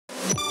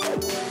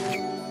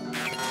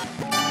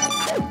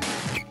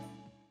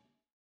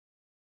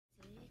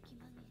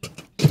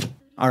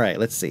All right,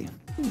 let's see.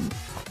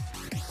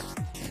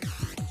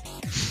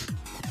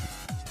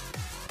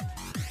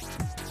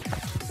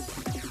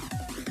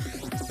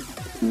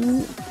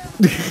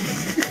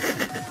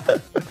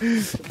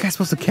 You guys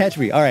supposed to catch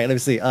me. All right, let me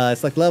see.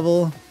 Select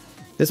level.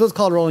 This one's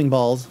called Rolling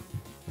Balls.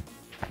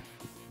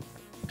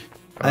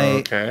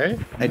 Okay.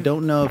 I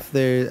don't know if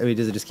there. I mean,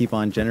 does it just keep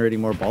on generating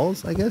more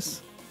balls? I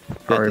guess.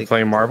 Are we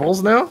playing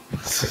marbles now? I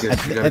guess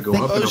you gotta go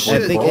up and I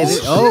think balls.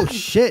 oh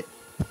shit.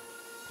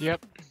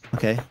 Yep.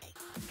 Okay.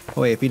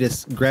 Oh wait, if you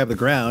just grab the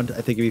ground,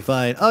 I think you'd be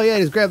fine. Oh yeah,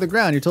 just grab the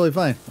ground. You're totally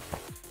fine.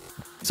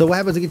 So what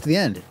happens to get to the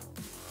end?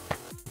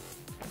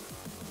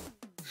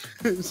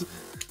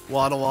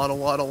 Waddle, waddle,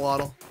 waddle,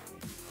 waddle.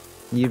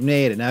 You've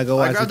made it. Now go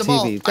watch the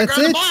TV. That's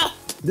it.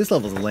 This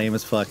level's lame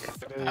as fuck.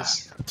 It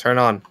is. Turn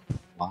on.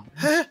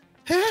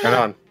 Turn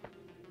on.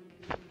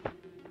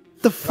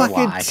 The fucking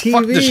TV.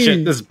 Fuck this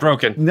shit. This is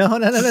broken. No.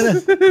 That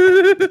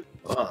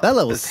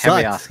level This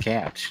heavy ass sucks.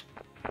 couch.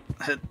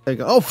 There you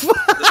go. Oh, fuck.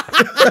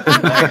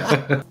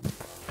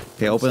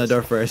 Okay, open the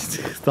door first.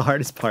 It's the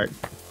hardest part.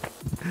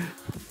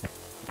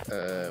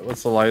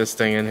 What's the lightest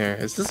thing in here?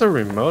 Is this a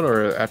remote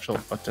or an actual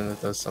button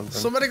that does something?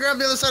 Somebody grab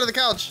the other side of the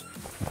couch.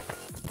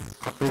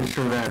 I'm pretty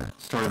sure that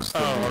starts.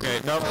 Oh, okay.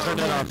 Nope. Turn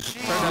it off.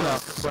 Turn it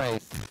off.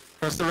 Wait.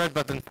 Press the red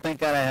button. Thank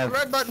God I have.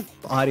 Red button.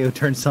 Audio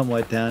turned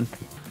somewhat down.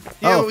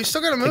 Yeah, Oh, but we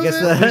still gotta I move guess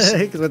it.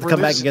 because we have to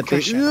come back and get the.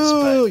 cushions,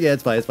 Ooh, but- yeah,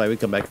 it's fine. It's fine. We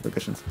come back for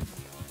cushions.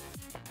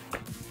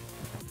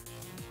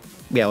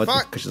 Yeah, we'll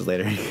Fuck. take cushions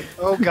later.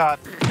 Oh god.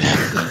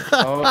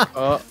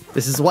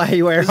 This is why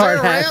you wear Is there hard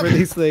a hat ramp? for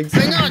these things.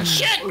 Hang on,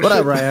 shit! What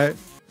up, Reinhardt?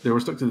 They were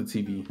stuck to the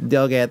TV.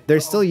 Okay, they're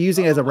still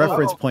using it as a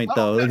reference point,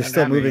 though. They're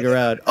still moving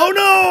around. Oh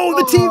no,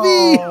 the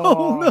TV!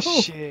 Oh no!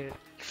 Shit.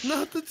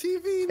 Not the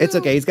TV. It's no.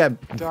 okay. He's got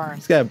a Darn.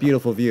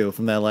 beautiful view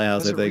from that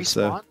lighthouse, Does I it think.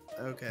 So. respawn?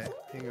 Okay,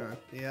 hang on.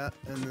 Yeah,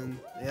 and then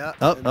yeah.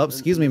 Oh, and, oh,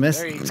 excuse me, miss.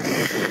 There you go.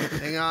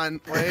 Hang on,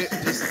 wait,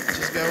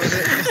 just go with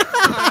it.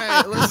 All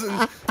right,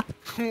 listen.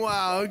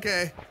 Wow,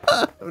 okay.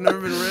 I've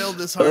never been railed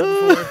this hard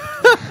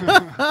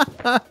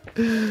before.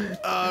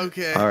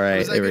 Okay. All right,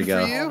 Was that there we good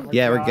go. for you? my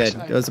Yeah, we're gosh,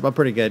 good. It was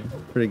pretty good.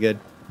 Pretty good.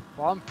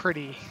 Well, I'm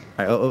pretty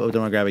All right. Oh,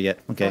 don't want to grab it yet.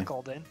 Okay.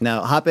 buckled in.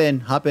 Now hop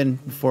in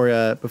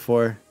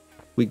before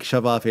we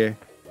shove off here.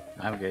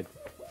 I'm good.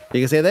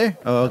 You can stay there.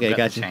 Oh, okay, got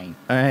got the you. chain.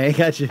 All right,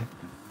 got you.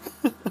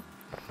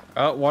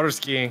 Oh, water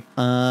skiing.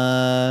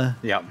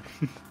 Yep.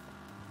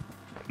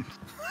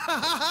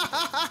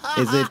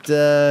 Is it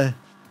You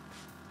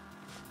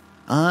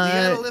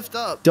gotta lift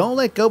up. Don't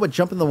let go, but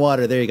jump in the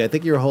water. There you go. I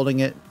think you were holding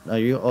it. Are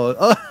you?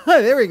 Oh,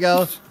 there we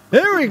go.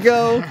 There we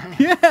go.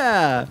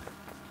 Yeah.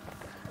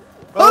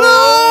 Oh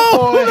no!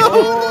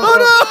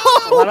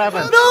 Oh no! What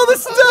happened? No, the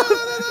stuff.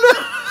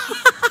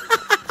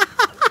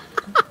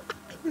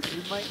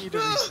 We might need to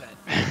reset.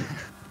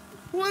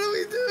 What do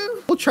we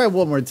do? We'll try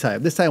one more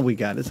time. This time we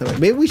got it. So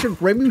maybe we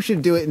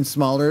should do it in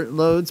smaller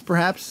loads,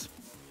 perhaps.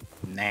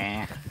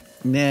 Nah.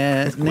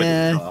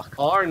 Nah.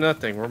 All or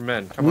nothing. We're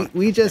men. Come on.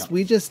 We just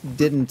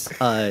didn't.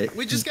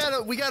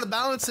 We gotta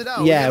balance it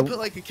out. Yeah. We gotta put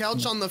like a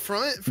couch on the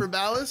front for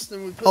ballast,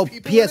 and we put Oh,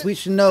 people P.S. in We it.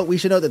 should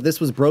know that this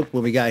was broke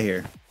when we got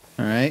here.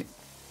 All right.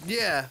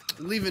 Yeah,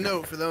 leave a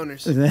note for the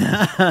owners.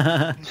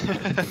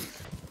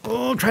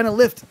 Oh, I'm trying to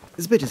lift.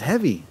 This bitch is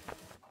heavy.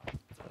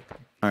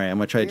 All right, I'm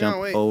gonna try to Hang on,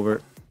 jump wait.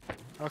 over.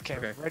 Okay,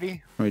 Okay.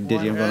 ready? Or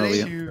did you? I'm going over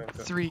you. 1,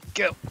 2, 3,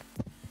 go.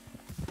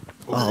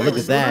 Oh, look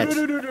at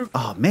that.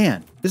 Oh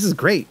man, this is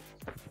great.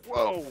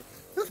 Whoa.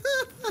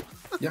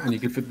 Yeah, and you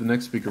can fit the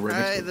next speaker right All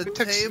right, next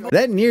to the it. table.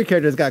 That Nier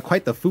character's got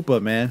quite the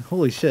fupa, man.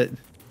 Holy shit.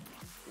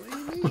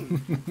 What do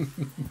you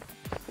mean?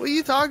 What are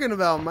you talking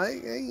about,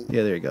 Mike? Hey,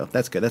 Yeah, there you go.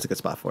 That's good. That's a good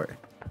spot for it.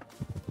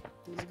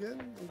 is it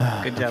good?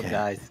 Good job,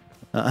 guys.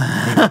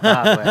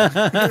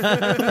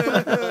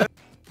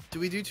 Do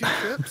we do 2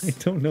 trips? I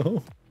don't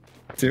know.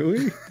 Do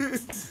we?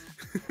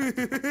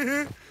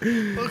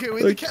 Okay,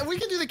 we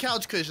can do the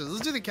couch cushions.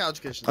 Let's do the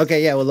couch cushions.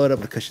 Okay, yeah, we'll load up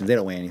the cushions. They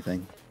don't weigh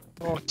anything.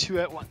 Oh, 2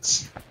 at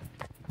once.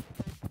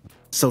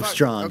 So Fuck,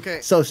 strong. okay.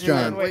 So Out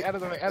strong. of the way, out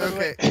of the way, out of the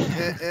Okay.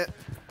 way.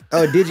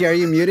 Oh, Digi, are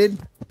you muted?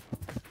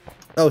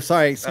 Oh,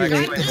 sorry. That Excuse me.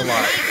 explains a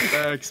lot.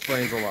 That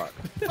explains a lot.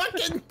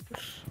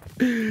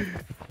 Fucking.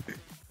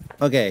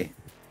 Okay.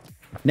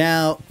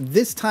 Now,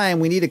 this time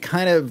we need to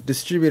kind of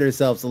distribute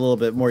ourselves a little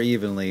bit more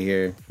evenly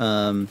here.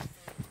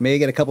 Maybe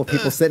get a couple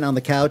people sitting on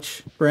the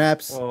couch,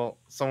 perhaps. Well,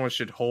 someone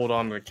should hold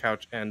on to the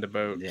couch and the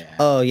boat. Yeah.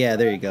 Oh, yeah,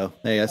 there you go.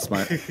 There you go. That's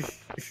smart.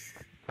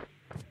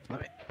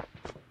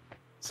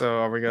 So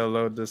are we gonna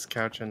load this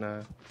couch and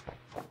a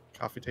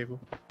coffee table?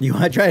 You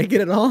want to try to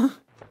get it all?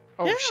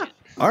 Oh, shit.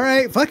 All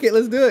right, fuck it.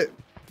 Let's do it.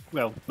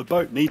 Well, the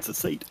boat needs a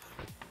seat.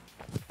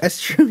 That's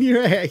true.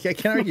 You're right. I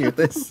can't argue with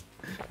this.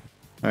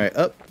 All right,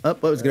 up.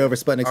 Let's get over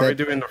Sputnik's Are we head.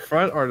 doing the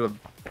front or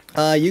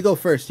the? You go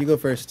first. You go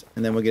first,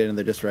 and then we'll get in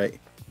there just right.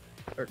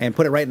 And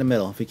put it right in the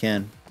middle if you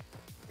can.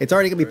 It's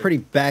already gonna be pretty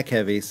back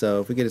heavy,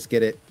 so if we could just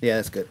get it, yeah,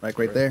 that's good. Like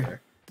right there.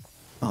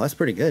 Oh, that's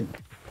pretty good.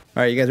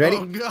 All right, you guys ready?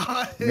 Oh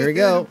god. Here we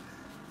go.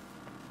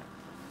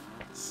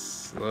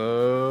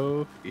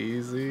 Slow,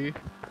 easy.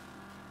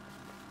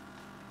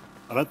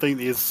 I don't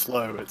think it is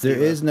slow. It's There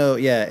either is no,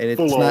 yeah, and it's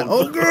full not. on.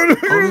 Oh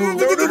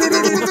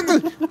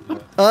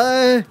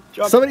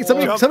god! Somebody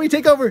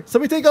take over!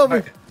 Somebody take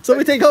over!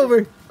 Somebody take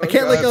over! I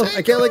can't let go!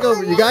 I can't let go!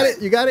 You got it!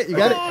 You got it! You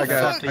got it! I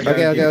got it.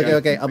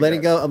 Okay. I'm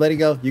letting go. I'm letting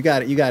go. You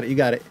got it. You got it. You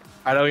got it.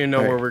 I don't even know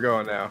All right. where we're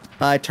going now.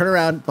 Turn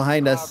around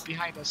behind us.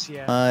 Behind us,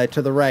 yeah.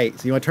 To the right.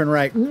 So you want to turn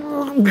right?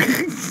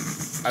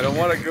 I don't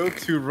want to go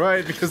to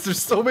right because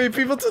there's so many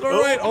people to the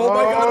right. Oh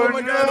my god! Oh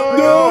my god!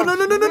 No! No!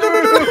 No! No! No!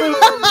 No!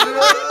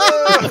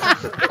 No!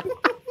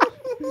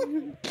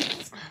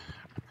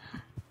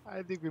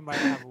 I think we might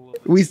have a little.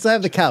 We still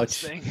have the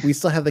couch. thing. We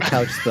still have the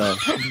couch, though.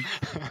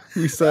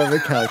 We still have the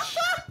couch.